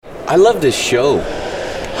I love this show.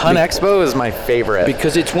 Hunt Expo is my favorite.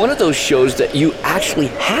 Because it's one of those shows that you actually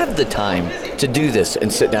have the time to do this and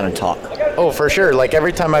sit down and talk. Oh, for sure. Like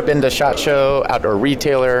every time I've been to SHOT Show, Outdoor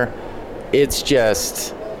Retailer, it's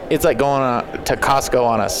like going to Costco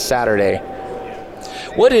on a Saturday.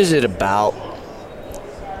 What is it about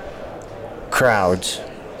crowds?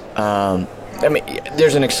 I mean,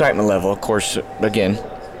 there's an excitement level, of course. Again,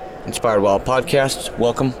 Inspired Wild Podcast.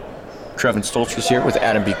 Welcome. Trevin Stoltz is here with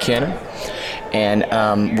Adam Buchanan.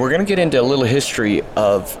 And we're going to get into a little history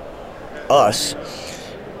of us,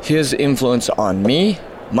 his influence on me,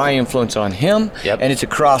 my influence on him, and it's a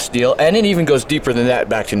cross deal, and it even goes deeper than that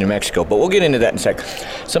back to New Mexico, but we'll get into that in a sec.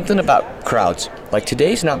 Something about crowds. Like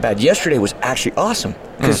today's not bad. Yesterday was actually awesome,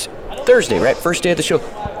 because Thursday, right, first day of the show,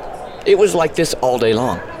 it was like this all day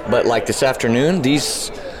long. But like this afternoon,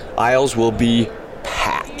 these aisles will be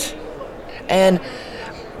packed. And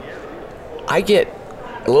I get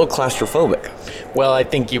a little claustrophobic. Well, I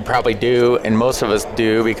think you probably do, and most of us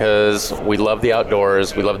do, because we love the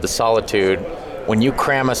outdoors, we love the solitude. When you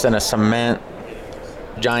cram us in a cement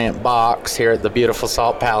giant box here at the beautiful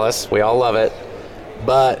Salt Palace, we all love it,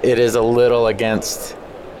 but it is a little against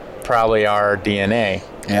probably our DNA.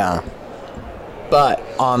 Yeah. But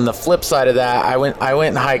on the flip side of that, I went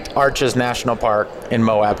and hiked Arches National Park in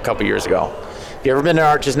Moab a couple years ago. If you ever been to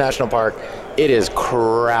Arches National Park, it is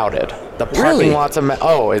crowded. The parking lot's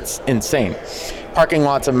it's insane. Parking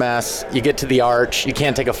lot's a mess. You get to the arch, you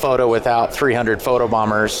can't take a photo without 300 photo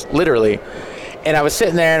bombers, literally. And I was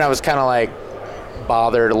sitting there and I was kind of like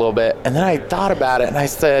bothered a little bit. And then I thought about it and I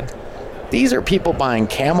said, these are people buying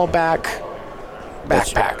Camelback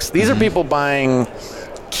backpacks. These are people buying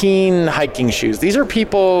Keen hiking shoes. These are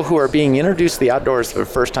people who are being introduced to the outdoors for the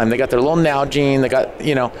first time. They got their little Nalgene. They got,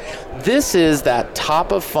 this is that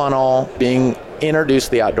top of funnel being introduced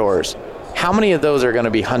to the outdoors. How many of those are going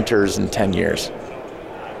to be hunters in 10 years?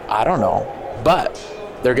 I don't know. But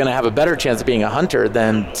they're going to have a better chance of being a hunter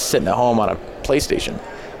than sitting at home on a PlayStation.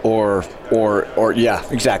 Or yeah,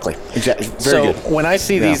 exactly. Very good. When I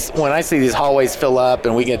see these hallways fill up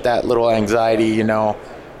and we get that little anxiety,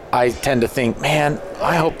 I tend to think, man,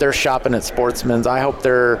 I hope they're shopping at Sportsman's. I hope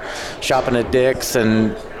they're shopping at Dick's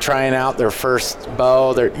and trying out their first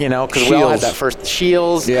bow. Because we all had that first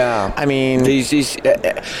Shields. Yeah. I mean, these,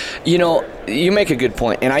 you make a good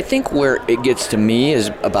point, and I think where it gets to me is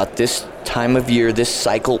about this time of year, this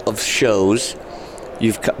cycle of shows.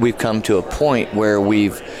 We've come to a point where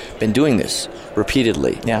we've been doing this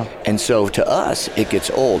repeatedly. Yeah. And so to us, it gets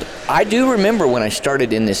old. I do remember when I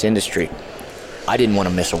started in this industry, I didn't want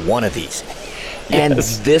to miss one of these. And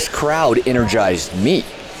this crowd energized me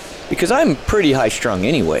because I'm pretty high strung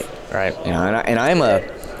anyway. Right.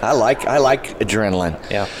 I like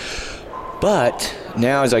adrenaline. Yeah. But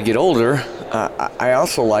now as I get older, I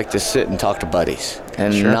also like to sit and talk to buddies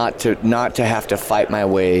and not to have to fight my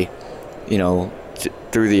way,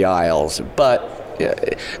 through the aisles. But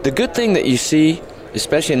the good thing that you see,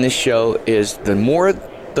 especially in this show, is the more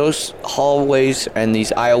those hallways and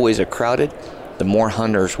these aisleways are crowded, the more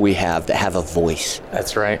hunters we have that have a voice.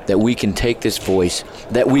 That's right. That we can take this voice,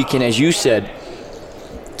 that we can, as you said,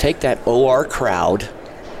 take that OR crowd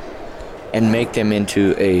and make them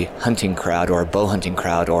into a hunting crowd or a bow hunting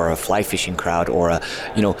crowd or a fly fishing crowd or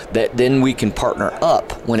that then we can partner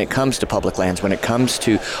up when it comes to public lands, when it comes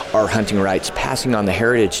to our hunting rights, passing on the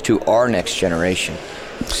heritage to our next generation.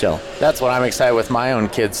 So that's what I'm excited with my own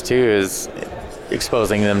kids too, is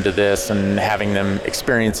exposing them to this and having them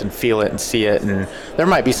experience and feel it and see it. And there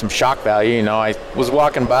might be some shock value. I was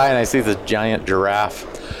walking by and I see this giant giraffe.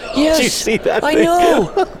 Yes, did you see that I thing?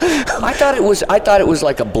 know. I thought it was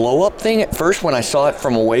like a blow up thing at first when I saw it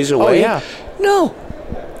from a ways away. Oh yeah. No,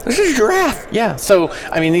 this is a giraffe. Yeah. So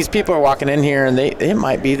these people are walking in here and it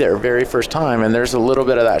might be their very first time, and there's a little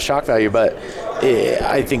bit of that shock value. But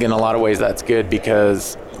I think in a lot of ways that's good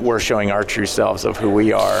because we're showing our true selves of who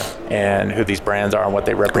we are and who these brands are and what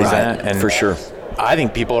they represent. Right, and for sure. I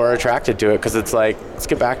think people are attracted to it because it's like, let's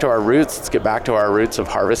get back to our roots. Let's get back to our roots of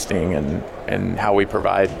harvesting and how we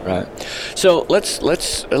provide. Right. So let's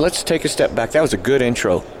take a step back. That was a good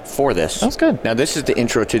intro for this. That was good. Now this is the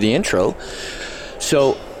intro to the intro.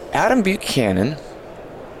 So Adam Buchanan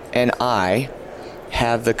and I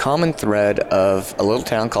have the common thread of a little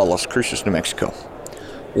town called Las Cruces, New Mexico,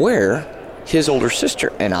 where his older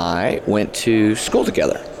sister and I went to school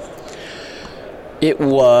together. It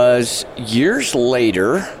was years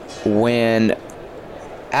later when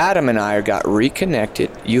Adam and I got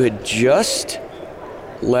reconnected. You had just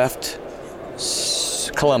left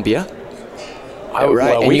Columbia.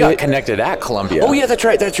 Right? We got connected at Columbia. Oh, yeah, that's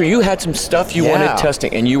right. You had some stuff you wanted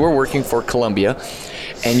testing, and you were working for Columbia.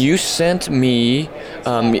 and you sent me.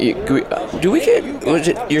 Do we get? Was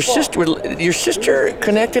it your sister? Your sister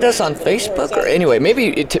connected us on Facebook, or anyway,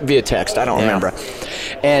 maybe via text. I don't remember.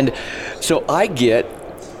 And so I get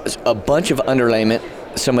a bunch of underlayment,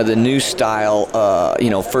 some of the new style,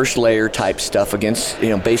 first layer type stuff against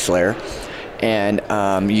base layer.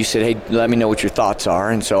 And you said, hey, let me know what your thoughts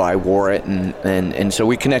are. And so I wore it, and so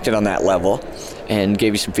we connected on that level and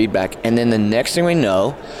gave you some feedback. And then the next thing we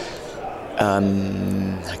know,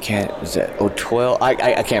 I can't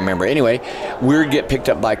remember. Anyway, we get picked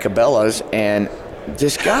up by Cabela's, and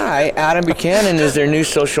this guy, Adam Buchanan, is their new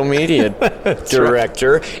social media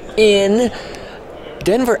director in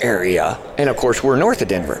Denver area. And of course, we're north of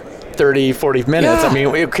Denver. 30, 40 minutes. Yeah. I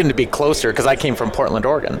mean, it couldn't be closer because I came from Portland,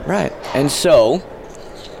 Oregon. Right. And so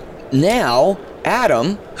now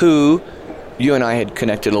Adam, who you and I had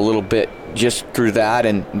connected a little bit just through that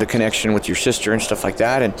and the connection with your sister and stuff like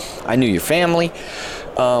that, and I knew your family,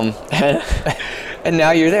 and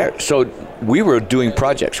now you're there. So we were doing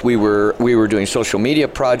projects. We were doing social media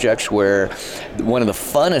projects where one of the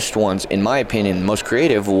funnest ones, in my opinion, most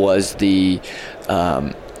creative, was the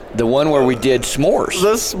one where we did s'mores.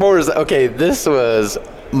 The s'mores. Okay, this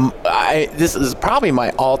is probably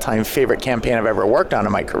my all-time favorite campaign I've ever worked on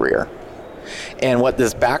in my career. And what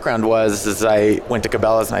this background was is I went to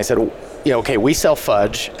Cabela's and I said, okay, we sell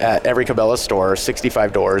fudge at every Cabela's store,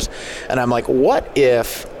 65 doors. And I'm like, what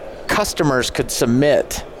if customers could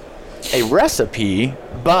submit a recipe,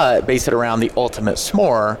 but base it around the ultimate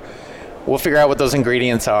s'more? We'll figure out what those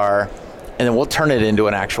ingredients are, and then we'll turn it into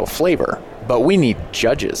an actual flavor. But we need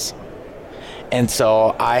judges. And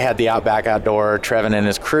so I had the Outback Outdoor, Trevin and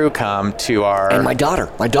his crew come to our... And my daughter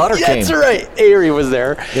came. That's right. Avery was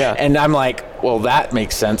there. Yeah. And I'm like, well, that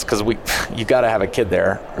makes sense because you got to have a kid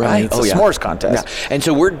there. Right. I mean, it's a s'mores contest. Yeah. And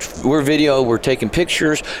so we're taking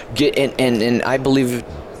pictures, and I believe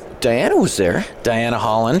Diana was there. Diana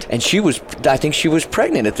Holland. And I think she was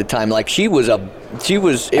pregnant at the time. Like it was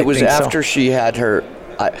after she had her,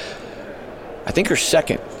 I think her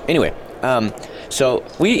second. Anyway, so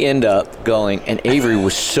we end up going, and Avery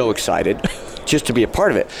was so excited just to be a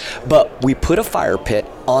part of it. But we put a fire pit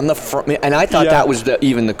on the front, and I thought that was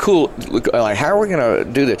even the cool. Like, how are we going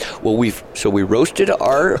to do this? Well, we roasted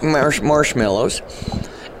our marshmallows,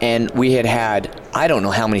 and we had I don't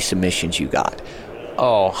know how many submissions you got.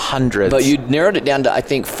 Oh, hundreds. But you narrowed it down to, I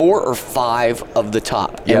think, 4 or 5 of the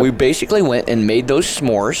top. Yep. And we basically went and made those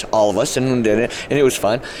s'mores, all of us, and did it, and it was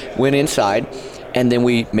fun. Went inside, and then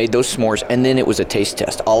we made those s'mores, and then it was a taste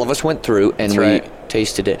test. All of us went through, and we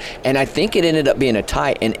tasted it. And I think it ended up being a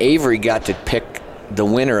tie, and Avery got to pick the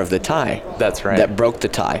winner of the tie. That's right. That broke the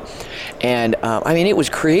tie. And, it was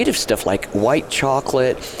creative stuff like white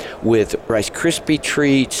chocolate with Rice Krispie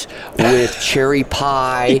treats, with cherry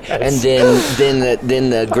pie, and then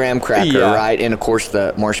the graham cracker, right? And, of course,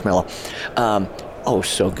 the marshmallow.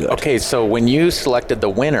 So good. Okay, so when you selected the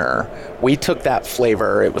winner, we took that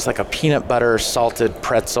flavor. It was like a peanut butter salted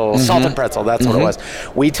pretzel. Mm-hmm. Salted pretzel, that's what it was.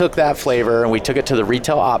 We took that flavor and we took it to the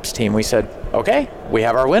retail ops team. We said, okay, we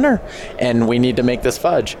have our winner, and we need to make this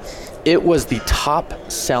fudge. It was the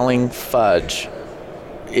top-selling fudge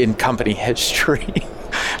in company history.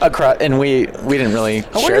 And we didn't really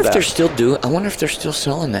share that. I wonder if they're still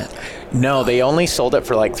selling that. No, they only sold it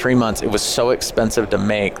for like 3 months. It was so expensive to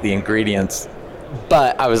make, the ingredients.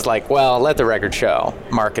 But I was like, well, let the record show.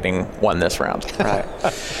 Marketing won this round. Right.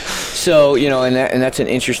 So, and that's an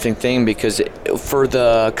interesting thing because for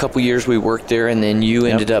the couple years we worked there, and then you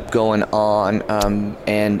ended up going on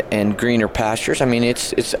and greener pastures. I mean,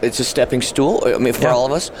 it's a stepping stool. For all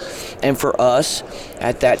of us, and for us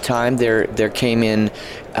at that time, there came in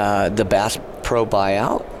the Bass Pro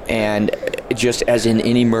buyout. And just as in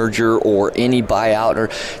any merger or any buyout, or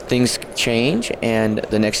things change, and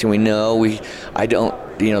the next thing we know,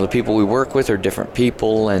 the people we work with are different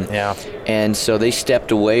people, and so they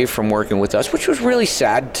stepped away from working with us, which was really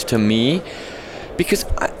sad to me, because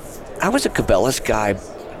I was a Cabela's guy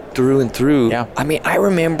through and through. Yeah. I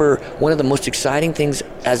remember one of the most exciting things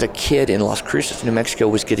as a kid in Las Cruces, New Mexico,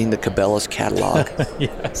 was getting the Cabela's catalog.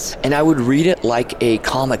 Yes. And I would read it like a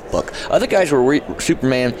comic book. Other guys were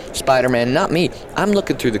Superman, Spider-Man, not me. I'm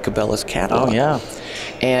looking through the Cabela's catalog. Oh, yeah.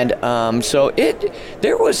 And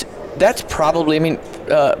that's probably,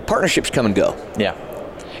 partnerships come and go. Yeah.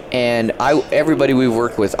 And everybody we've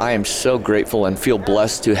worked with, I am so grateful and feel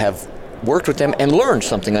blessed to have worked with them and learned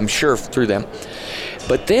something, I'm sure, through them.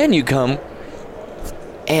 But then you come,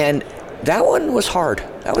 and that one was hard.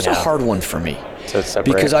 That was a hard one for me. To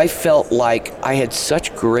separate. Because I felt like I had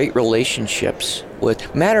such great relationships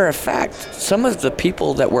with, matter of fact, some of the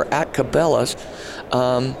people that were at Cabela's,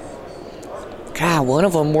 God, one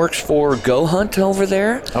of them works for Go Hunt over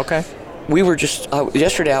there. Okay. We were just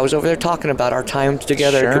yesterday. I was over there talking about our time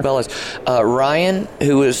together at Cabela's. Ryan,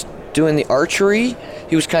 who was doing the archery,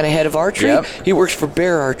 he was kind of head of archery. Yep. He works for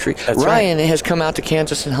Bear Archery. That's Ryan right. has come out to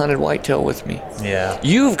Kansas and hunted whitetail with me. Yeah.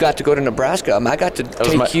 You've got to go to Nebraska. I got to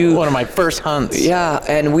take you. One of my first hunts. Yeah,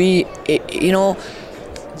 and the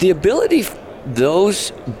ability,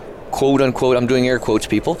 those quote unquote, I'm doing air quotes,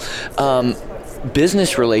 people,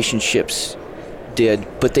 business relationships did,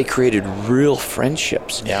 but they created real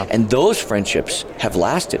friendships. Yeah. And those friendships have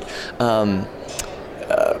lasted.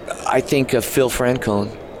 I think of Phil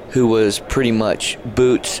Francone, who was pretty much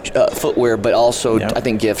boots, footwear, but also I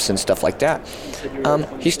think gifts and stuff like that.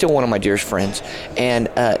 He's still one of my dearest friends, and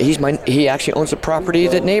he actually owns a property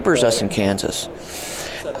that neighbors us in Kansas.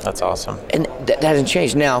 That's awesome. And that hasn't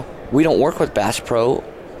changed. Now, we don't work with Bass Pro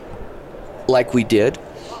like we did,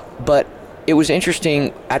 but it was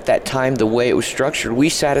interesting at that time the way it was structured. We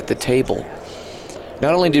sat at the table.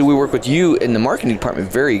 Not only did we work with you in the marketing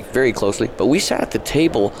department very, very closely, but we sat at the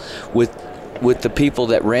table with the people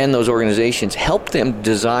that ran those organizations, helped them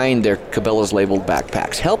design their Cabela's labeled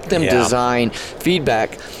backpacks, helped them design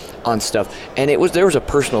feedback on stuff, and there was a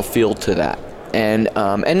personal feel to that.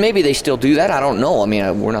 And maybe they still do that. I don't know. I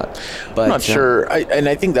mean, we're not. But I'm not sure.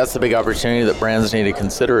 I think that's the big opportunity that brands need to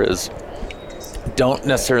consider is don't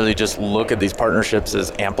necessarily just look at these partnerships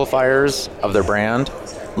as amplifiers of their brand.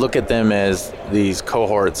 Look at them as these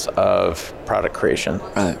cohorts of product creation,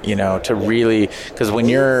 to really, because when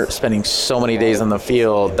you're spending so many days in the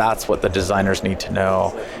field, that's what the designers need to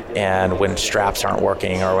know. And when straps aren't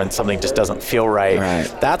working or when something just doesn't feel right,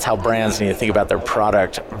 that's how brands need to think about their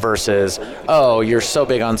product versus, oh, you're so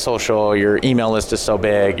big on social, your email list is so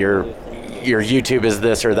big, your YouTube is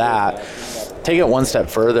this or that. Take it one step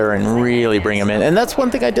further and really bring them in. And that's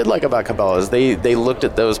one thing I did like about Cabela's. They looked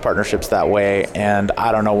at those partnerships that way, and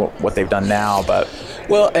I don't know what they've done now, but...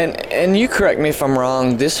 Well, and you correct me if I'm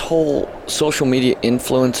wrong, this whole social media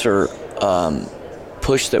influencer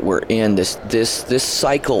push that we're in, this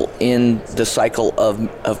cycle in the cycle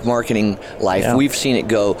of marketing life, we've seen it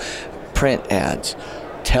go print ads,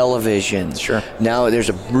 television. Sure. Now there's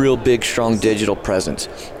a real big, strong digital presence.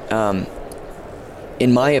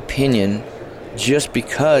 In my opinion, just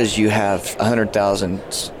because you have 100,000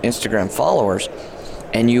 Instagram followers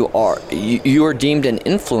and you are deemed an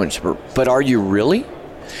influencer, but are you really?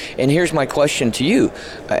 And here's my question to you,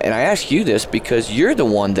 and I ask you this because you're the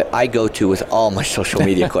one that I go to with all my social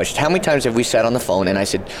media questions. How many times have we sat on the phone and I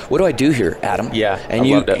said, "What do I do here, Adam?" Yeah, and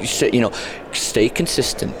you said, stay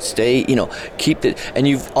consistent, keep it, and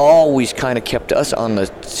you've always kind of kept us on the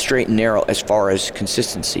straight and narrow as far as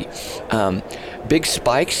consistency. Big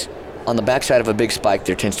spikes. On the backside of a big spike,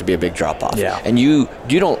 there tends to be a big drop-off. Yeah. And you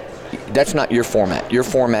don't, that's not your format. Your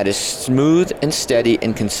format is smooth and steady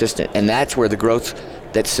and consistent, and that's where the growth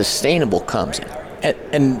that's sustainable comes in.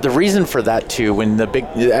 And the reason for that, too, and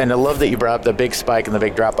I love that you brought up the big spike and the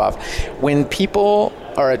big drop-off. When people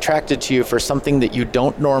are attracted to you for something that you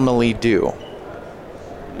don't normally do,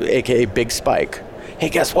 aka big spike, hey,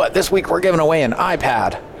 guess what? This week we're giving away an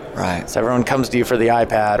iPad. Right. So everyone comes to you for the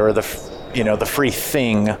iPad or the free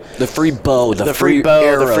thing. The free bow, the free bow,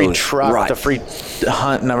 arrows, the free truck, right. the free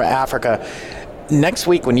hunt in Africa. Next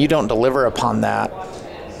week, when you don't deliver upon that,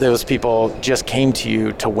 those people just came to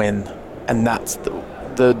you to win. And that's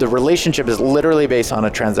the relationship is literally based on a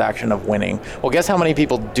transaction of winning. Well, guess how many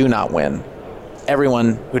people do not win?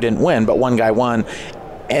 Everyone who didn't win, but one guy won.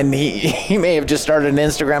 And he may have just started an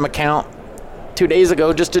Instagram account 2 days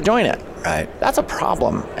ago just to join it. Right. That's a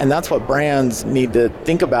problem. And that's what brands need to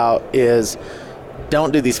think about is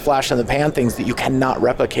don't do these flash in the pan things that you cannot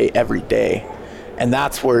replicate every day. And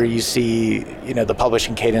that's where you see, the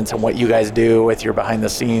publishing cadence and what you guys do with your behind the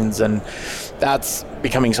scenes. And that's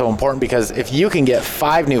becoming so important because if you can get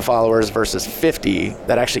 5 new followers versus 50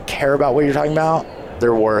 that actually care about what you're talking about,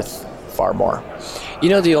 they're worth far more.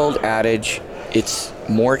 The old adage, it's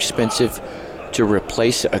more expensive to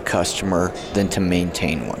replace a customer than to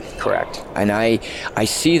maintain one. Correct. And I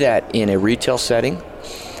see that in a retail setting,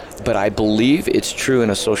 but I believe it's true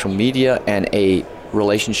in a social media and a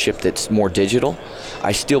relationship that's more digital.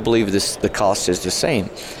 I still believe the cost is the same.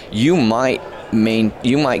 You might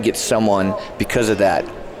get someone because of that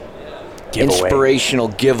inspirational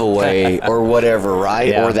giveaway or whatever, right?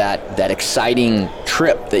 Yeah. Or that exciting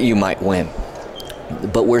trip that you might win.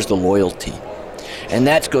 But where's the loyalty? And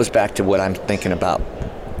that goes back to what I'm thinking about.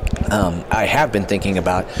 I have been thinking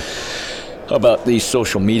about these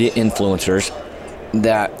social media influencers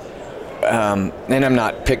that, and I'm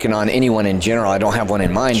not picking on anyone in general. I don't have one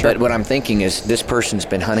in mind. Sure. But what I'm thinking is this person's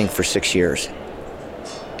been hunting for 6 years.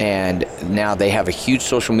 and now they have a huge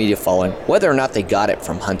social media following, whether or not they got it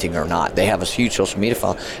from hunting or not. They have a huge social media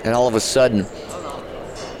following, and all of a sudden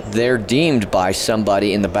they're deemed by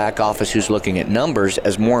somebody in the back office who's looking at numbers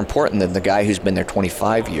as more important than the guy who's been there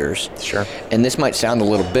 25 years. Sure. And this might sound a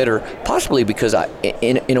little bitter, possibly because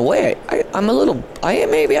in a way I am a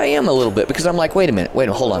little bit, because I'm like, wait a minute,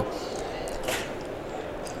 hold on.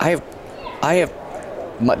 I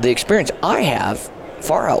have the experience I have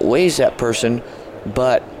far outweighs that person,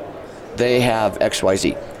 but they have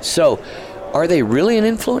XYZ. So are they really an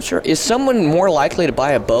influencer? Is someone more likely to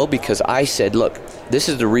buy a bow because I said, look, this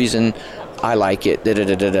is the reason I like it,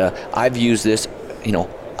 I've used this,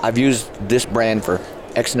 I've used this brand for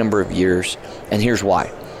X number of years, and here's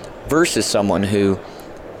why, versus someone who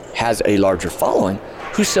has a larger following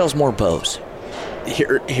who sells more bows?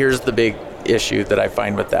 Here's the big issue that I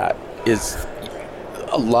find with that is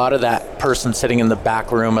a lot of that person sitting in the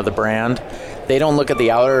back room of the brand, they don't look at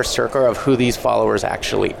the outer circle of who these followers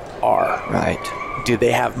actually are. Right. Do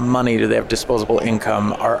they have money? Do they have disposable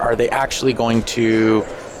income? Are they actually going to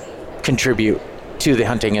contribute to the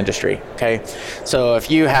hunting industry? Okay. So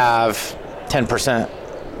if you have 10%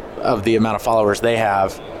 of the amount of followers they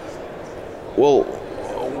have, well,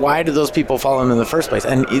 why do those people follow them in the first place?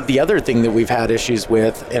 And the other thing that we've had issues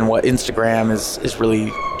with, and what Instagram is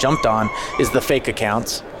really jumped on, is the fake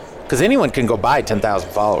accounts. Because anyone can go buy 10,000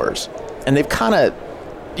 followers. And they've kind of,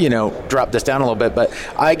 dropped this down a little bit, but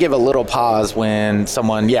I give a little pause when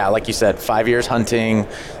someone, like you said, 5 years hunting,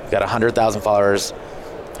 got 100,000 followers.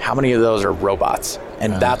 How many of those are robots?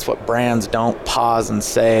 And that's what brands don't pause and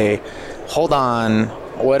say, hold on,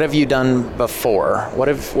 what have you done before? What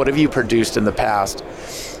have you produced in the past?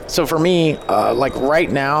 So for me, like right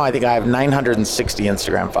now, I think I have 960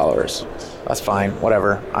 Instagram followers. That's fine,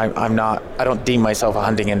 whatever. I don't deem myself a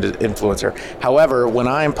hunting influencer. However, when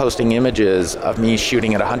I'm posting images of me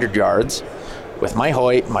shooting at 100 yards with my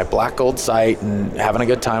Hoyt, my black gold sight, and having a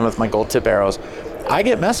good time with my gold tip arrows, I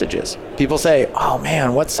get messages. People say, oh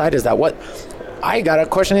man, what sight is that? I got a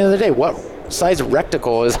question the other day, what size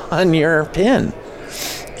reticle is on your pin?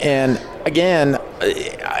 And again,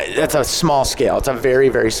 that's a small scale. It's a very,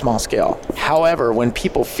 very small scale. However, when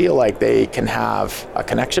people feel like they can have a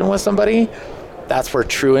connection with somebody, that's where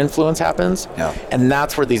true influence happens. Yeah. And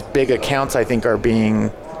that's where these big accounts, I think, are being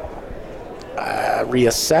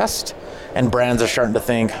reassessed, and brands are starting to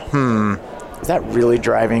think, is that really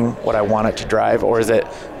driving what I want it to drive? Or is it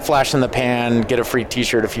flash in the pan, get a free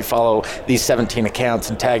t-shirt if you follow these 17 accounts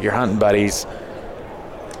and tag your hunting buddies?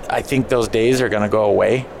 I think those days are going to go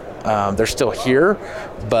away. They're still here,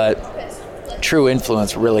 but true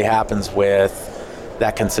influence really happens with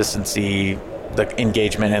that consistency, the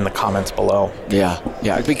engagement in the comments below. Yeah,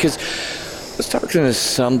 because I was talking to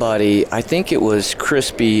somebody, I think it was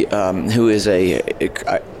Crispy, who is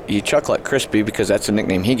you chuckle at Crispy because that's a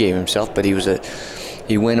nickname he gave himself, but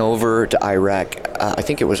he went over to Iraq, I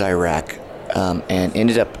think it was Iraq, and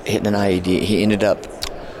ended up hitting an IED. He ended up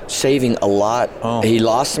saving a lot. He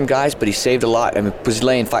lost some guys, but he saved a lot. I mean, was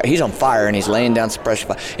laying fire. He's on fire and he's laying down suppression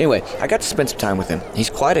fire. Anyway, I got to spend some time with him. He's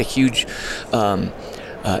quite a huge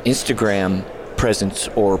Instagram presence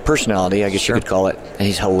or personality, I guess you could call it, and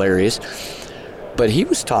he's hilarious. But he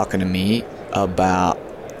was talking to me about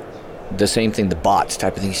the same thing, the bots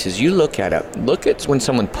type of thing. He says, you look at when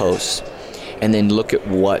someone posts, and then look at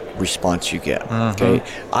what response you get. Okay,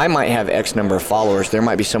 I might have X number of followers. There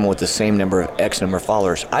might be someone with the same number of X number of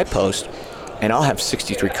followers. I post, and I'll have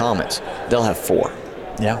 63 comments. They'll have 4.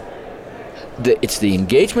 Yeah. It's the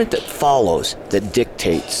engagement that follows that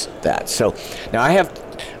dictates that. So now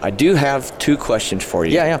I do have 2 questions for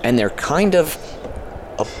you. Yeah. And they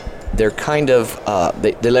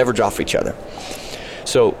leverage off each other.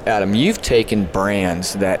 So, Adam, you've taken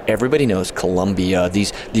brands that everybody knows, Columbia,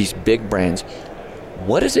 these big brands.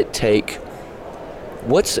 What does it take?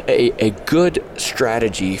 What's a good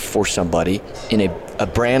strategy for somebody in a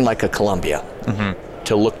brand like a Columbia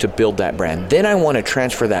to look to build that brand? Then I want to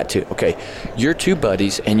transfer that to, okay, you're 2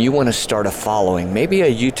 buddies and you want to start a following, maybe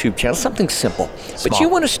a YouTube channel, something simple. But you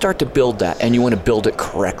want to start to build that, and you want to build it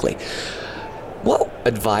correctly. What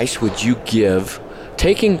advice would you give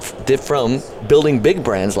taking from building big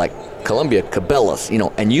brands like Columbia, Cabela's,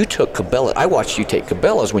 and you took Cabela. I watched you take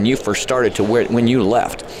Cabela's when you first started to when you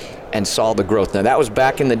left and saw the growth. Now, that was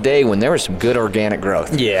back in the day when there was some good organic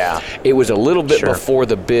growth. Yeah. It was a little bit before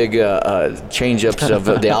the big change-ups of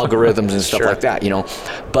the algorithms and stuff like that,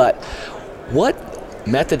 But what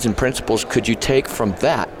methods and principles could you take from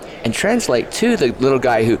that and translate to the little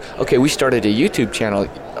guy who, okay, we started a YouTube channel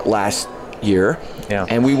last year,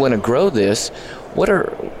 and we want to grow this.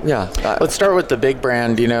 Let's start with the big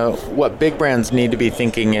brand. What big brands need to be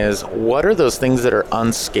thinking is, what are those things that are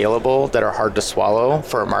unscalable, that are hard to swallow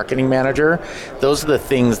for a marketing manager? Those are the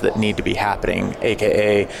things that need to be happening,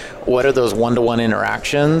 AKA, what are those one-to-one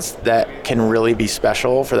interactions that can really be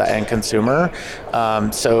special for the end consumer?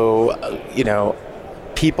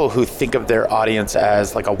 People who think of their audience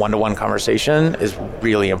as like a one-to-one conversation is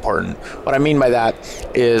really important. What I mean by that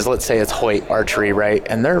is, let's say it's Hoyt Archery, right?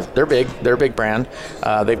 And they're big. They're a big brand.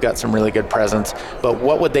 They've got some really good presence. But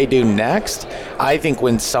what would they do next? I think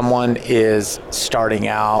when someone is starting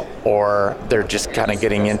out, or they're just kind of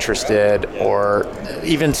getting interested, or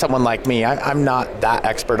even someone like me, I'm not that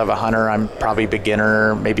expert of a hunter. I'm probably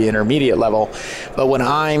beginner, maybe intermediate level. But when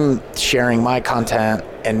I'm sharing my content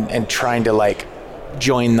and trying to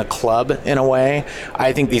join the club in a way,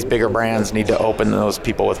 I think these bigger brands need to open those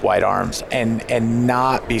people with wide arms and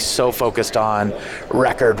not be so focused on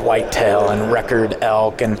record whitetail and record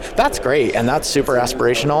elk, and that's great and that's super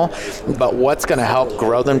aspirational, but what's going to help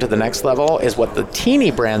grow them to the next level is what the teeny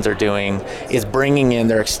brands are doing, is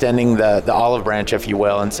they're extending the olive branch, if you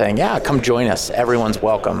will, and saying, yeah, come join us, everyone's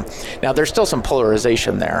welcome. Now there's still some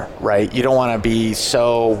polarization there, right? You don't want to be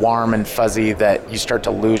so warm and fuzzy that you start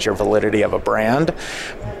to lose your validity of a brand.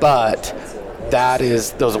 But that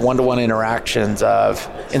is those one-to-one interactions of,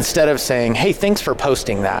 instead of saying, hey, thanks for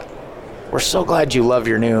posting that, we're so glad you love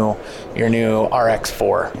your new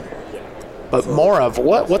RX4, but more of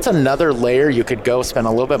what's another layer you could go spend a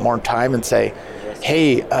little bit more time and say,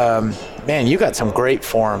 hey, man, you got some great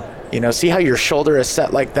form. See how your shoulder is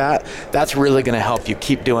set like that? That's really going to help you.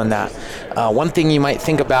 Keep doing that. One thing you might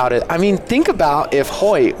think about think about if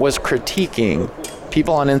Hoyt was critiquing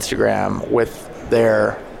people on Instagram with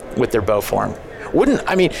their bow form.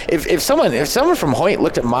 If someone from Hoyt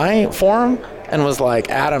looked at my form and was like,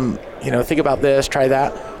 Adam, think about this, try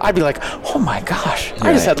that, I'd be like, oh my gosh, right.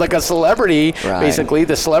 I just had like a celebrity, right. Basically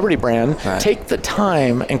the celebrity brand, right. Take the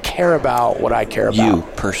time and care about what I care about. You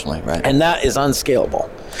personally, right? And that is unscalable.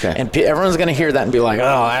 Okay. And everyone's going to hear that and be like,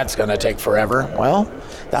 oh, that's going to take forever. Well,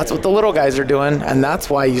 that's what the little guys are doing, and that's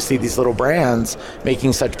why you see these little brands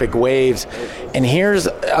making such big waves. And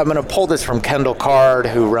I'm going to pull this from Kendall Card,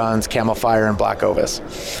 who runs Camel Fire and Black Ovis.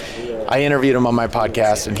 I interviewed him on my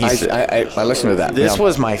podcast, and I listened to that. This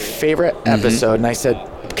was my favorite episode, and I said,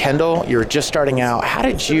 Kendall, you're just starting out. How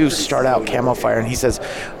did you start out Camel Fire? And he says,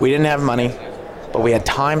 we didn't have money, but we had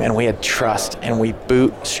time and we had trust, and we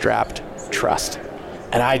bootstrapped trust.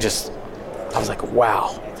 And I was like,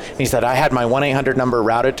 wow. And he said, I had my 1-800 number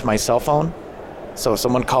routed to my cell phone. So if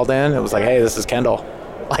someone called in, it was like, hey, this is Kendall.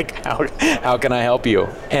 Like, how can I help you?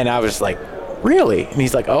 And I was like, really? And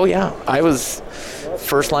he's like, oh yeah, I was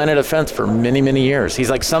first line of defense for many, many years. He's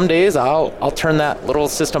like, some days I'll turn that little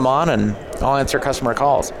system on and I'll answer customer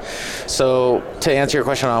calls. So to answer your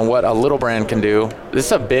question on what a little brand can do, this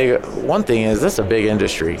is a big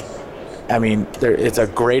industry. It's a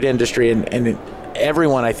great industry, and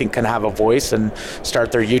everyone, I think, can have a voice and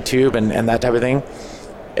start their YouTube and that type of thing.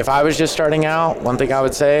 If I was just starting out, one thing I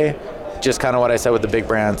would say, just kind of what I said with the big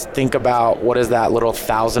brands, think about what is that little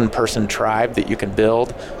 1,000-person tribe that you can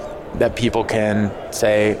build, that people can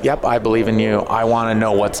say, yep, I believe in you. I want to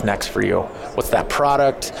know what's next for you. What's that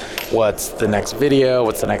product? What's the next video?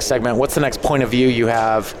 What's the next segment? What's the next point of view you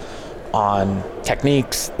have on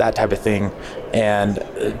techniques, that type of thing, and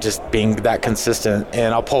just being that consistent.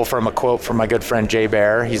 And I'll pull from a quote from my good friend Jay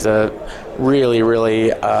Bear. He's a really,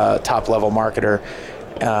 really top-level marketer.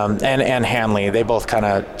 And Hanley, they both kind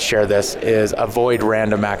of share this, is avoid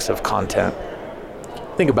random acts of content.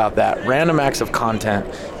 Think about that. Random acts of content.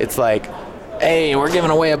 It's like, hey, we're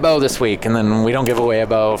giving away a bow this week, and then we don't give away a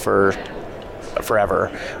bow for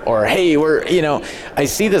forever. Or, hey, I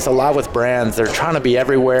see this a lot with brands. They're trying to be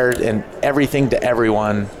everywhere and everything to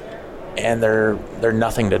everyone, and they're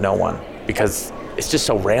nothing to no one, because it's just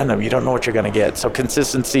so random. You don't know what you're going to get. So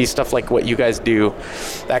consistency, stuff like what you guys do,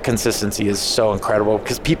 that consistency is so incredible,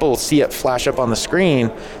 because people see it flash up on the screen.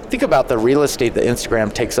 Think about the real estate that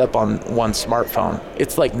Instagram takes up on one smartphone.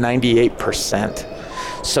 It's like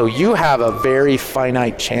 98%. So you have a very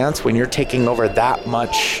finite chance when you're taking over that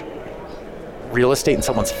much real estate in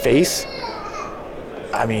someone's face.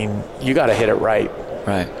 You got to hit it right.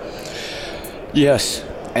 Right. Yes.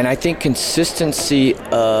 And I think consistency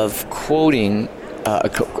of quoting,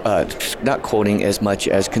 not quoting as much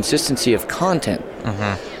as consistency of content.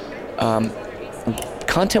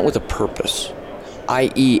 Content with a purpose,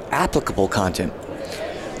 i.e. applicable content.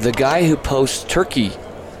 The guy who posts turkey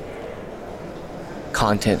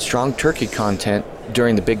content, strong turkey content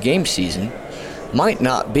during the big game season, might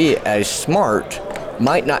not be as smart,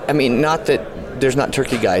 not that there's not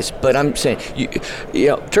turkey guys, but I'm saying,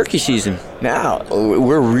 turkey season now,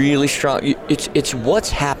 we're really strong. It's what's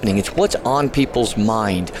happening. It's what's on people's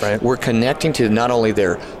mind. Right. We're connecting to not only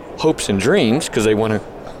their hopes and dreams because they want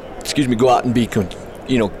to, go out and be,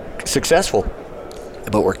 successful,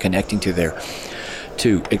 but we're connecting to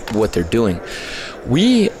what they're doing.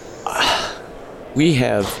 We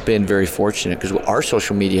have been very fortunate because our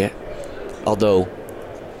social media, although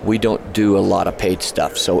we don't do a lot of paid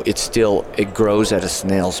stuff, so it grows at a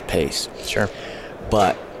snail's pace. Sure.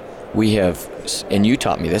 But we have, and you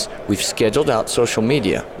taught me this, we've scheduled out social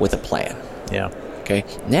media with a plan. Yeah. Okay.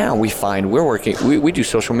 Now we find we do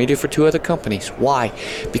social media for 2 other companies. Why?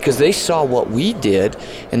 Because they saw what we did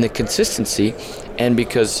and the consistency, and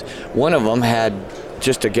because one of them had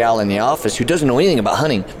just a gal in the office who doesn't know anything about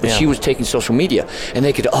hunting, but she was taking social media, and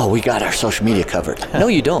they could, we got our social media covered. No,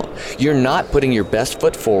 you don't. You're not putting your best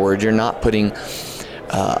foot forward. You're not putting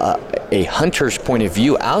a hunter's point of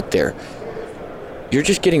view out there. You're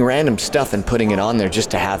just getting random stuff and putting it on there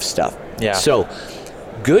just to have stuff. Yeah. So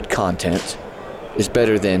good content is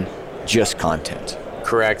better than just content.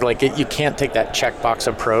 Correct. Like you can't take that checkbox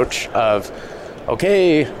approach of,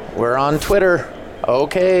 okay, we're on Twitter.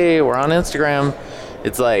 Okay, we're on Instagram.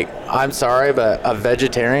 It's like, I'm sorry, but a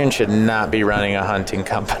vegetarian should not be running a hunting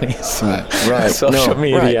company's right. social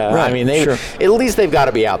media. Right. I mean, at least they've got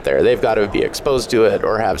to be out there. They've got to be exposed to it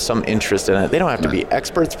or have some interest in it. They don't have to be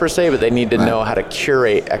experts per se, but they need to know how to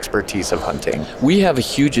curate expertise of hunting. We have a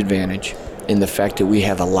huge advantage in the fact that we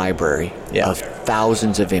have a library of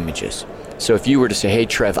thousands of images. So if you were to say, hey,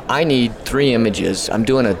 Trev, I need 3 images. I'm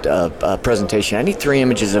doing a presentation. I need 3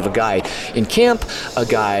 images of a guy in camp, a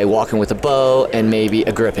guy walking with a bow, and maybe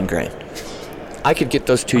a grip and grain. I could get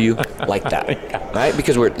those to you like that, right?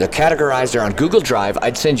 Because they're categorized. They're on Google Drive.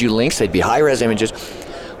 I'd send you links. They'd be high-res images.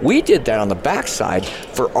 We did that on the backside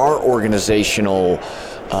for our organizational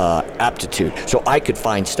aptitude, so I could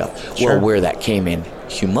find stuff. Sure. Well, where that came in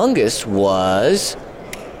humongous was...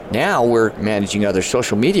 Now we're managing other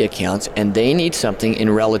social media accounts, and they need something in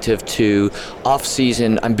relative to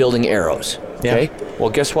off-season, I'm building arrows. Okay? Yeah. Well,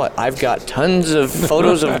 guess what? I've got tons of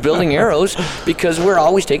photos of building arrows because we're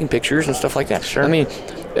always taking pictures and stuff like that. Sure. I mean,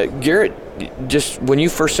 Garrett, just when you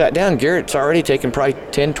first sat down, Garrett's already taken probably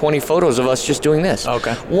 10, 20 photos of us just doing this.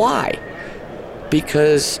 Okay. Why?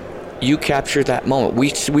 Because you capture that moment. We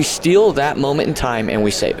steal that moment in time and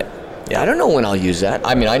we save it. I don't know when I'll use that.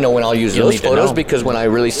 I mean, I know when I'll use those photos because when I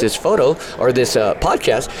release this photo or this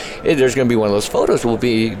podcast, there's going to be one of those photos will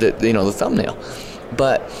be the thumbnail.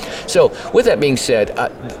 But so with that being said,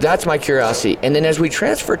 that's my curiosity. And then as we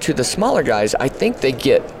transfer to the smaller guys, I think they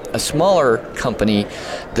get a smaller company,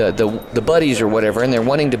 the buddies or whatever, and they're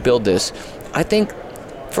wanting to build this. I think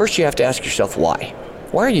first you have to ask yourself why.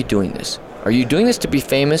 Why are you doing this? Are you doing this to be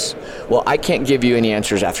famous? Well, I can't give you any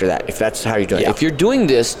answers after that, if that's how you're doing it. If you're doing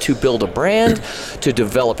this to build a brand, to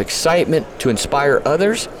develop excitement, to inspire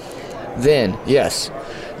others, then yes,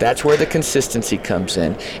 that's where the consistency comes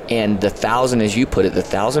in. And the 1,000, as you put it, the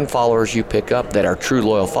 1,000 followers you pick up that are true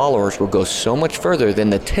loyal followers will go so much further than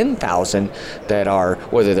the 10,000 that are,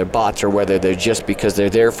 whether they're bots or whether they're just because they're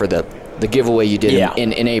there for the giveaway you did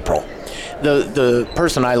in April. The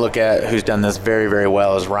person I look at who's done this very, very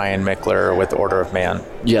well is Ryan Mickler with Order of Man.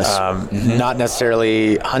 Yes. Not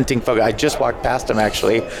necessarily hunting focused. I just walked past him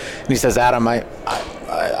actually, and he says, Adam,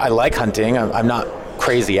 I like hunting. I'm not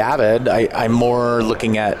crazy avid. I'm more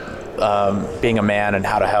looking at being a man and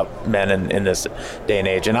how to help men in this day and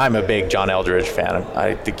age. And I'm a big John Eldredge fan.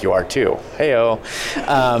 I think you are too. Hey-o.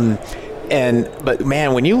 But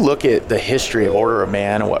man, when you look at the history of Order of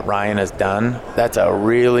Man and what Ryan has done, that's a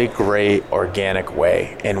really great organic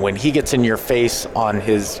way. And when he gets in your face on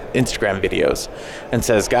his Instagram videos and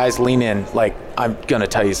says, guys, lean in, like, I'm going to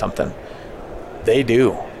tell you something. They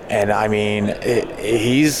do. And I mean,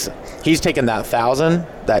 he's taken that 1,000,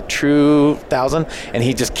 that true 1,000, and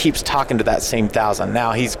he just keeps talking to that same 1,000.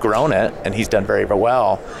 Now he's grown it and he's done very, very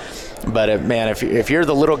well. But if you're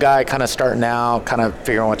the little guy kind of starting out, kind of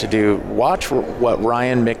figuring what to do, watch what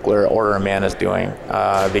Ryan Mickler, Order of Man, is doing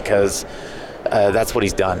because that's what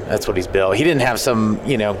he's done. That's what he's built. He didn't have some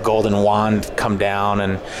golden wand come down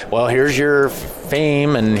and, well, here's your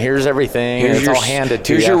fame and here's everything. It's all handed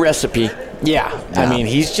to you. Here's your recipe. Yeah. I mean,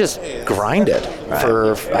 he's just grinded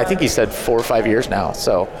for, I think he said 4 or 5 years now.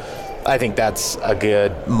 So I think that's a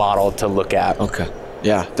good model to look at. Okay.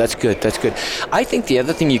 Yeah, that's good. That's good. I think the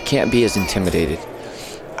other thing you can't be is intimidated.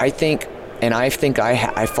 I think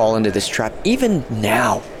I fall into this trap even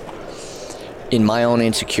now. in my own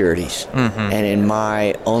insecurities and in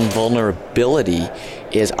my own vulnerability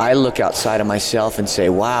is I look outside of myself and say,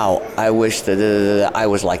 wow, I wish that I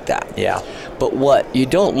was like that. Yeah. But what you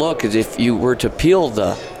don't look is if you were to peel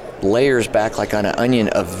the layers back like on an onion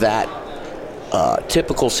of that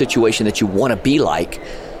typical situation that you want to be like,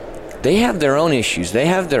 they have their own issues. They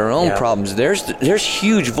have their own problems. There's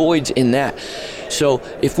huge voids in that. So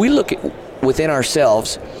if we look at within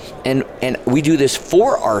ourselves and we do this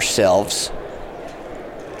for ourselves,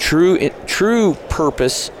 true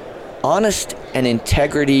purpose, honest and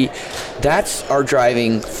integrity, that's our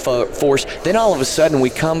driving force. Then all of a sudden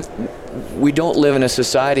we don't live in a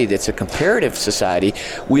society that's a comparative society.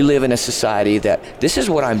 We live in a society that this is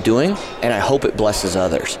what I'm doing and I hope it blesses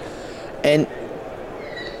others. And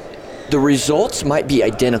the results might be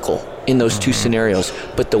identical in those two scenarios,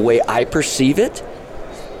 but the way I perceive it,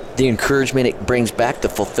 the encouragement it brings back, the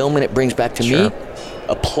fulfillment it brings back to me,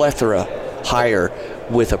 a plethora higher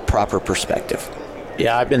with a proper perspective.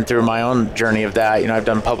 Yeah, I've been through my own journey of that. I've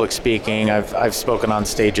done public speaking. I've spoken on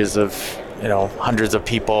stages of, hundreds of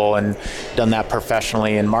people and done that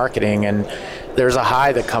professionally in marketing. And there's a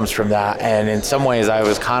high that comes from that. And in some ways I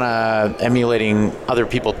was kind of emulating other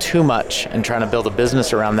people too much and trying to build a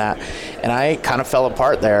business around that. And I kind of fell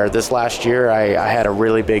apart there. This last year, I had a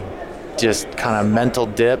really big just kind of mental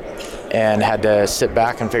dip and had to sit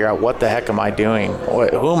back and figure out what the heck am I doing?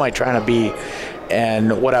 Who am I trying to be?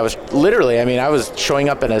 And what I was I was showing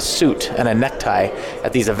up in a suit and a necktie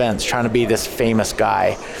at these events trying to be this famous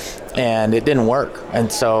guy, and it didn't work.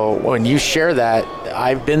 And so when you share that,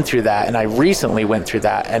 I've been through that, and I recently went through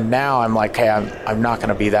that, and now I'm like, hey, I'm not going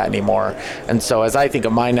to be that anymore. And so as I think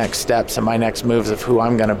of my next steps and my next moves of who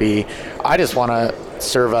I'm going to be, I just want to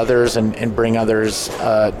serve others and bring others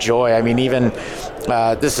joy. I mean, even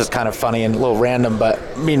this is kind of funny and a little random,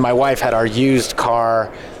 but me and my wife had our used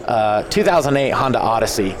car 2008 Honda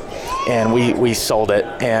Odyssey, and we sold it.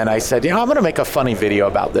 And I said, I'm going to make a funny video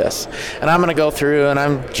about this, and I'm going to go through and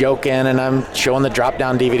I'm joking and I'm showing the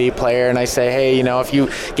drop-down DVD player, and I say, hey, if you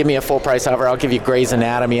give me a full price offer, I'll give you Grey's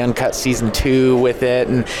Anatomy Uncut Season 2 with it.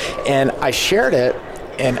 And I shared it,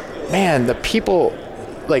 and man, the people,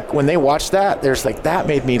 like when they watched that, there's like, that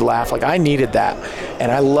made me laugh. Like I needed that,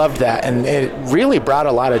 and I loved that, and it really brought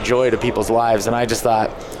a lot of joy to people's lives. And I just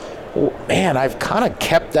thought, man, I've kind of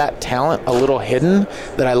kept that talent a little hidden,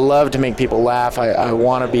 that I love to make people laugh. I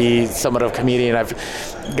want to be somewhat of a comedian. I've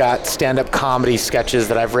got stand-up comedy sketches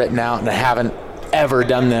that I've written out, and I haven't ever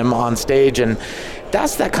done them on stage. And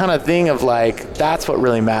that's that kind of thing of like, that's what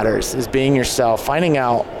really matters, is being yourself, finding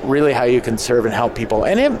out really how you can serve and help people.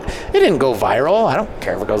 And it didn't go viral. I don't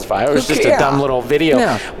care if it goes viral. It was just a dumb little video.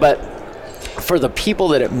 Yeah. But for the people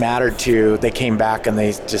that it mattered to, they came back and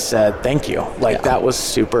they just said, thank you. Like, that was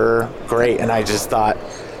super great. And I just thought,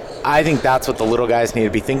 I think that's what the little guys need to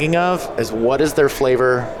be thinking of, is what is their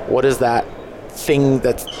flavor? What is that thing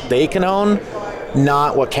that they can own?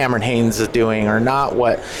 Not what Cameron Hanes is doing, or not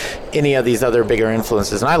what any of these other bigger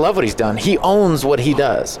influences. And I love what he's done. He owns what he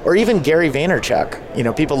does. Or even Gary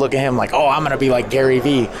Vaynerchuk. People look at him like, oh, I'm going to be like Gary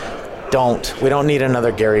V. We don't need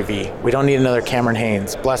another Gary V. We don't need another Cameron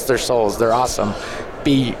Hanes. Bless their souls. They're awesome.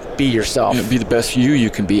 Be yourself. Be the best you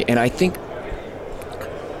can be. And I think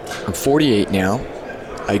I'm 48 now.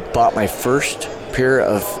 I bought my first pair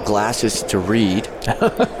of glasses to read,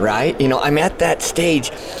 right? I'm at that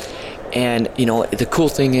stage. And, the cool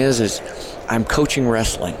thing is I'm coaching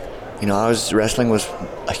wrestling. Wrestling was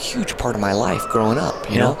a huge part of my life growing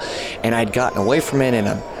up, you know, and I'd gotten away from it, and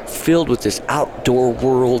I'm filled with this outdoor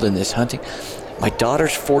world and this hunting. My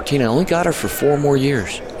daughter's 14. I only got her for 4 more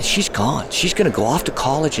years. And she's gone. She's going to go off to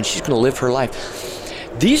college, and she's going to live her life.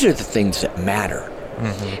 These are the things that matter.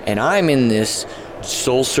 Mm-hmm. And I'm in this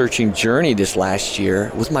soul-searching journey this last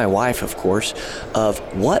year with my wife, of course, of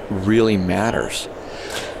what really matters.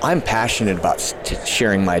 I'm passionate about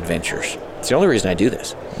sharing my adventures. It's the only reason I do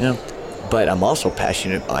this. Yeah. But I'm also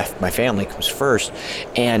passionate. My family comes first.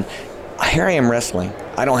 And here I am wrestling.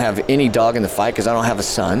 I don't have any dog in the fight because I don't have a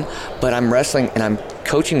son. But I'm wrestling, and I'm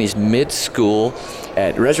coaching these mid-school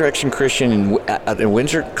at Resurrection Christian in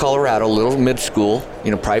Windsor, Colorado, little mid-school,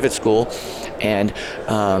 private school. And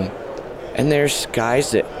there's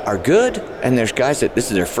guys that are good, and there's guys that this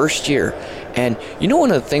is their first year. And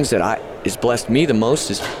one of the things that has blessed me the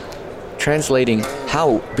most is translating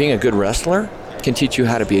how being a good wrestler can teach you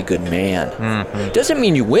how to be a good man. Mm-hmm. Doesn't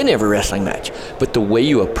mean you win every wrestling match, but the way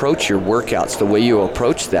you approach your workouts, the way you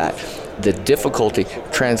approach that, the difficulty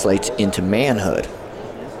translates into manhood.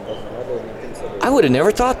 I would have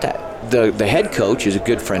never thought that. the head coach is a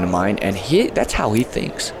good friend of mine, and that's how he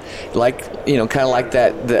thinks. Like, kind of like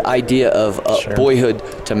the idea of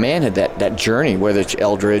boyhood to manhood, that journey, whether it's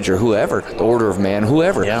Eldridge or whoever, the Order of Man,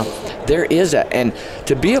 whoever. Yeah. There is and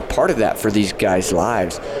to be a part of that for these guys'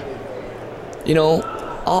 lives,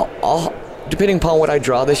 I'll depending upon what I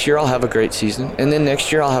draw this year, I'll have a great season, and then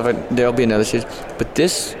next year there'll be another season. But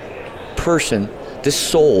this person, this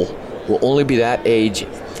soul, will only be that age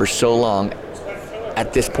for so long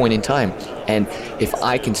at this point in time. And if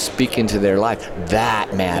I can speak into their life,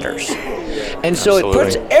 that matters. And so Absolutely. It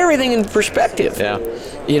puts everything in perspective. Yeah.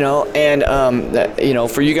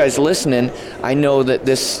 And for you guys listening, I know that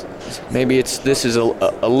this is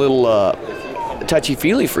a little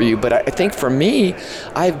touchy-feely for you, but I think for me,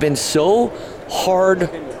 I've been so hard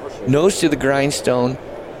nose to the grindstone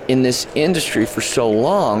in this industry for so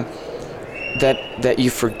long that you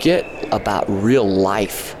forget about real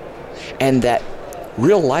life, and that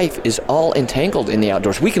real life is all entangled in the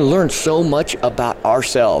outdoors. We can learn so much about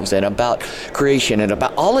ourselves and about creation and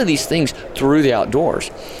about all of these things through the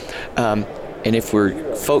outdoors. And if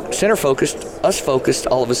we're center focused,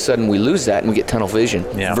 all of a sudden we lose that and we get tunnel vision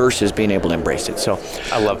versus being able to embrace it. So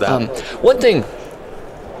I love that. One thing,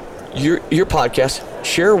 your podcast,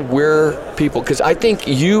 share where people, because I think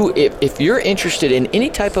if you're interested in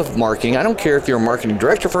any type of marketing, I don't care if you're a marketing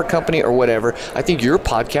director for a company or whatever, I think your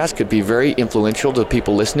podcast could be very influential to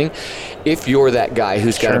people listening. If you're that guy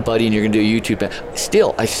who's got a buddy and you're going to do a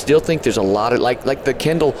YouTube, I still think there's a lot of, like the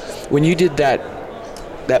Kendall, when you did that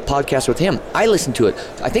podcast with him, I listened to it.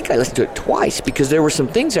 I think I listened to it twice because there were some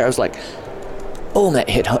things there I was like, oh, that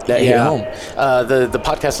hit home. The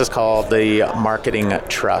podcast is called The Marketing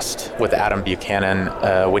Trust with Adam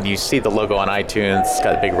Buchanan. When you see the logo on iTunes, it's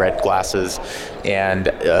got big red glasses. And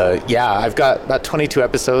I've got about 22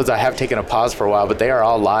 episodes. I have taken a pause for a while, but they are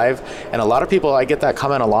all live. And a lot of people, I get that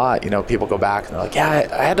comment a lot. People go back and they're like,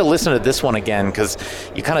 I had to listen to this one again because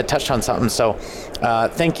you kind of touched on something. So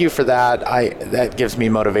thank you for that. That gives me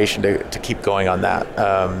motivation to keep going on that.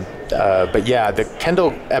 The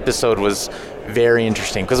Kendall episode was very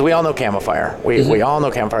interesting because we all know Camofire. We all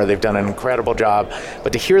know Camofire. They've done an incredible job.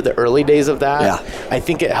 But to hear the early days of that, I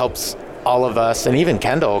think it helps all of us, and even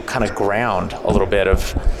Kendall, kind of ground a little bit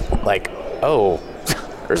of like, oh,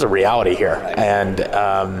 there's a reality here. And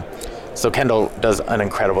so Kendall does an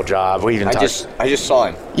incressive job. We even I just saw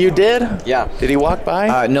him. You did? Yeah. Did he walk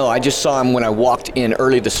by? No, I just saw him when I walked in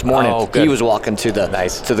early this morning. Oh, good. He was walking to the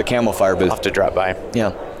Camofire booth. I'll have to drop by.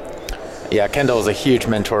 Yeah. Yeah, Kendall is a huge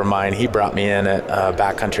mentor of mine. He brought me in at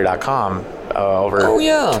backcountry.com over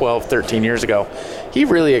 12, 13 years ago. He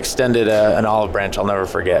really extended an olive branch I'll never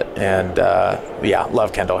forget. And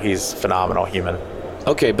love Kendall. He's a phenomenal human.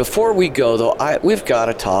 Okay, before we go, though, we've got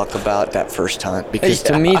to talk about that first hunt because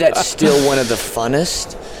to me that's still one of the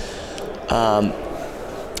funnest.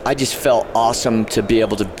 I just felt awesome to be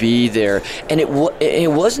able to be there. And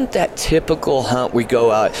it wasn't that typical hunt we go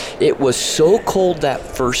out. It was so cold that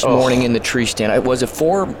first morning in the tree stand. It was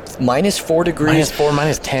minus 4 degrees. -4,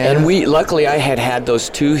 -10. And luckily I had those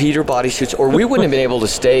 2 heater bodysuits, or we wouldn't have been able to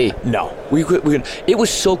stay. No. It was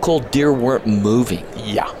so cold, deer weren't moving.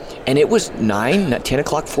 Yeah. And it was 10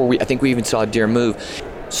 o'clock before I think we even saw a deer move.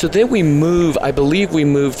 So then I believe we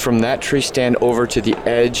moved from that tree stand over to the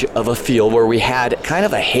edge of a field where we had kind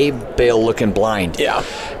of a hay bale looking blind. Yeah.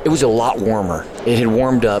 It was a lot warmer. It had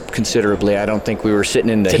warmed up considerably. I don't think we were sitting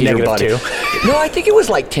in the heater body. -2. No, I think it was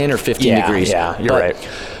like 10 or 15 degrees. Yeah, you're right.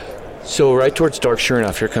 So right towards dark, sure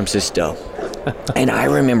enough, here comes this doe. And I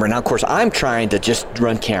remember, now of course I'm trying to just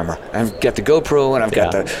run camera. I've got the GoPro and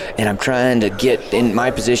and I'm trying to get in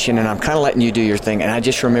my position and I'm kind of letting you do your thing. And I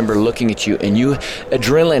just remember looking at you and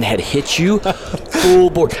adrenaline had hit you full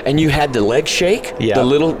bore. And you had the leg shake, the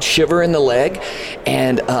little shiver in the leg.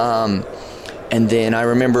 And then I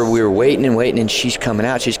remember we were waiting and she's coming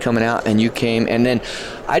out and you came. And then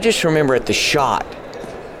I just remember at the shot,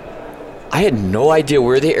 I had no idea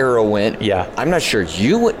where the arrow went. Yeah. I'm not sure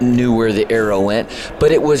you knew where the arrow went, but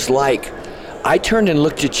it was like I turned and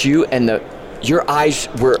looked at you and your eyes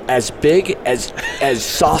were as big as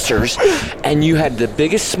saucers and you had the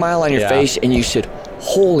biggest smile on your face and you said,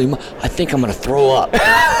 I think I'm going to throw up.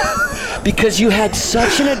 Because you had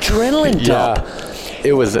such an adrenaline dump. Yeah.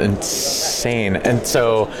 It was insane. And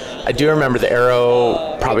so I do remember the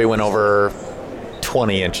arrow probably went over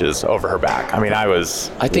 20 inches over her back. I mean, I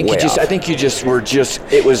think you just were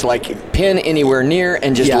it was like pin anywhere near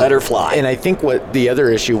and just let her fly. And I think what the other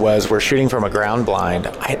issue was, we're shooting from a ground blind.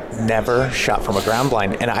 I had never shot from a ground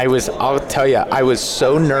blind. And I'll tell you, I was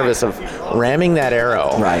so nervous of ramming that arrow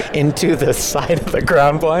into the side of the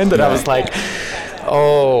ground blind that I was like,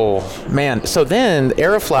 Oh, man. So then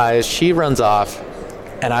arrow flies, she runs off,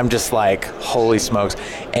 and I'm just like, holy smokes.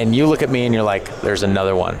 And you look at me and you're like, there's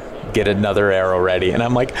another one. Get another arrow ready. And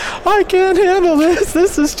I'm like, I can't handle this.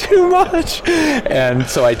 This is too much. And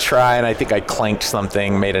so I try, and I think I clanked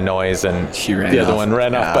something, made a noise, and the other one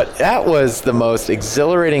ran off. But that was the most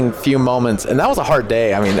exhilarating few moments. And that was a hard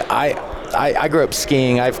day. I mean, I grew up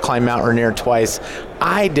skiing. I've climbed Mount Rainier twice.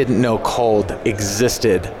 I didn't know cold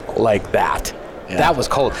existed like that. Yeah. That was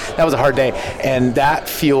cold. That was a hard day. And that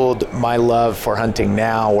fueled my love for hunting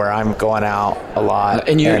now, where I'm going out a lot.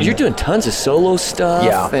 And you're doing tons of solo stuff.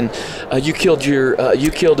 Yeah. And you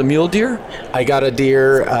killed a mule deer? I got a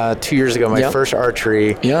deer 2 years ago, my first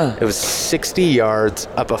archery. Yeah. It was 60 yards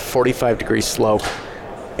up a 45-degree slope.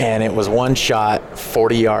 And it was one shot,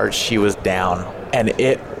 40 yards, she was down. And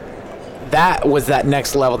that was that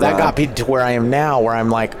next level. That got me to where I am now, where I'm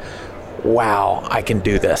like, wow, I can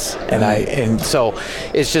do this. And so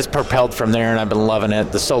it's just propelled from there, and I've been loving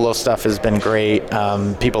it. The solo stuff has been great.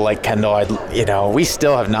 People like Kendall, we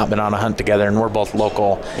still have not been on a hunt together, and we're both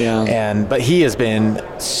local. Yeah. But he has been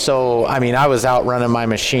so, I was out running my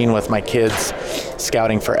machine with my kids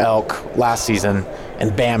scouting for elk last season,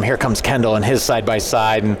 and bam, here comes Kendall and his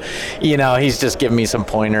side-by-side, and he's just giving me some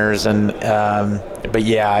pointers, and but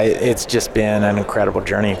yeah, it's just been an incredible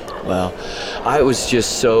journey. Well, I was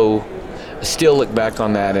just so still look back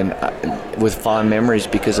on that and with fond memories,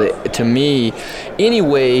 because to me, any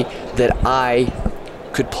way that I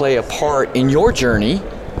could play a part in your journey,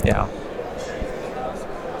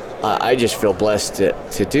 I just feel blessed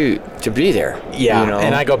to be there. Yeah,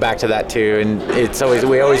 and I go back to that too, and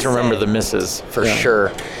we always remember the misses for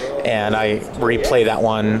sure, and I replay that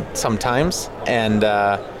one sometimes, and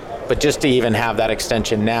but just to even have that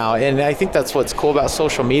extension now, and I think that's what's cool about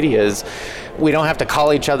social media is we don't have to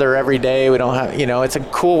call each other every day. We don't have, it's a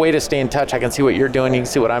cool way to stay in touch. I can see what you're doing, you can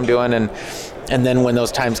see what I'm doing, and then when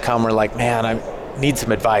those times come, we're like, man, I need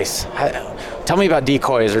some advice. Tell me about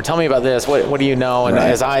decoys, or tell me about this. What do you know? And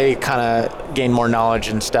as I kind of gain more knowledge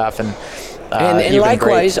and stuff, and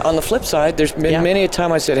likewise, on the flip side, there's been many a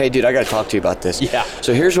time I said, hey, dude, I got to talk to you about this. Yeah.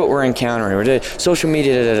 So here's what we're encountering. We're social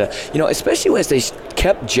media, especially as they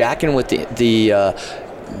kept jacking with the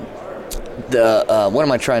what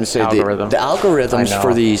am I trying to say? The algorithms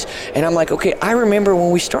for these. And I'm like, okay, I remember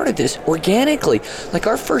when we started this organically. Like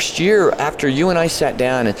our first year after you and I sat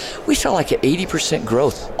down, and we saw like an 80%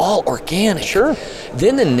 growth, all organic. Sure.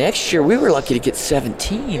 Then the next year, we were lucky to get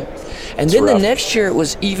 17. And then the next year it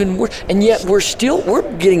was even worse. And yet we're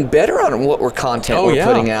getting better on what we're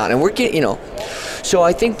putting out. And we're getting, So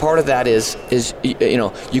I think part of that is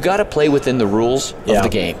you got to play within the rules of the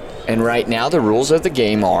game. And right now the rules of the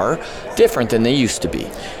game are different than they used to be.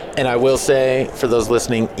 And I will say, for those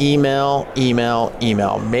listening, email.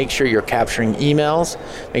 Make sure you're capturing emails.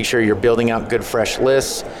 Make sure you're building out good, fresh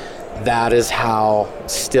lists. That is how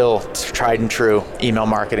still tried and true email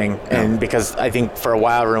marketing. And because I think for a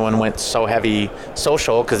while everyone went so heavy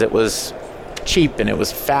social because it was cheap and it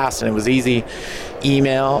was fast and it was easy.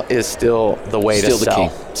 Email is still the way to sell.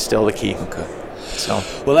 Still the key. Okay. So,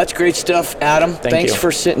 well, that's great stuff, Adam. Thanks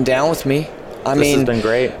for sitting down with me. This has been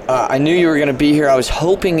great. I knew you were going to be here. I was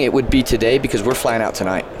hoping it would be today because we're flying out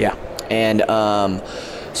tonight. Yeah. And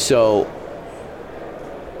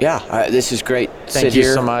this is great. Thank you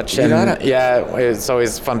so much. And it's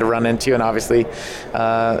always fun to run into you and obviously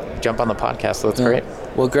jump on the podcast. So that's great.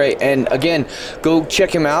 Well, great. And again, go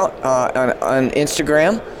check him out on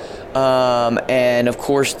Instagram, and of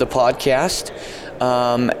course the podcast.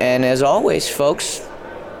 And as always, folks,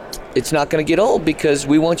 it's not going to get old because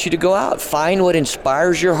we want you to go out, find what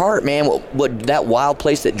inspires your heart, man. What that wild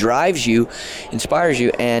place that drives you, inspires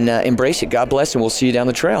you, and embrace it. God bless, and we'll see you down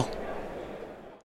the trail.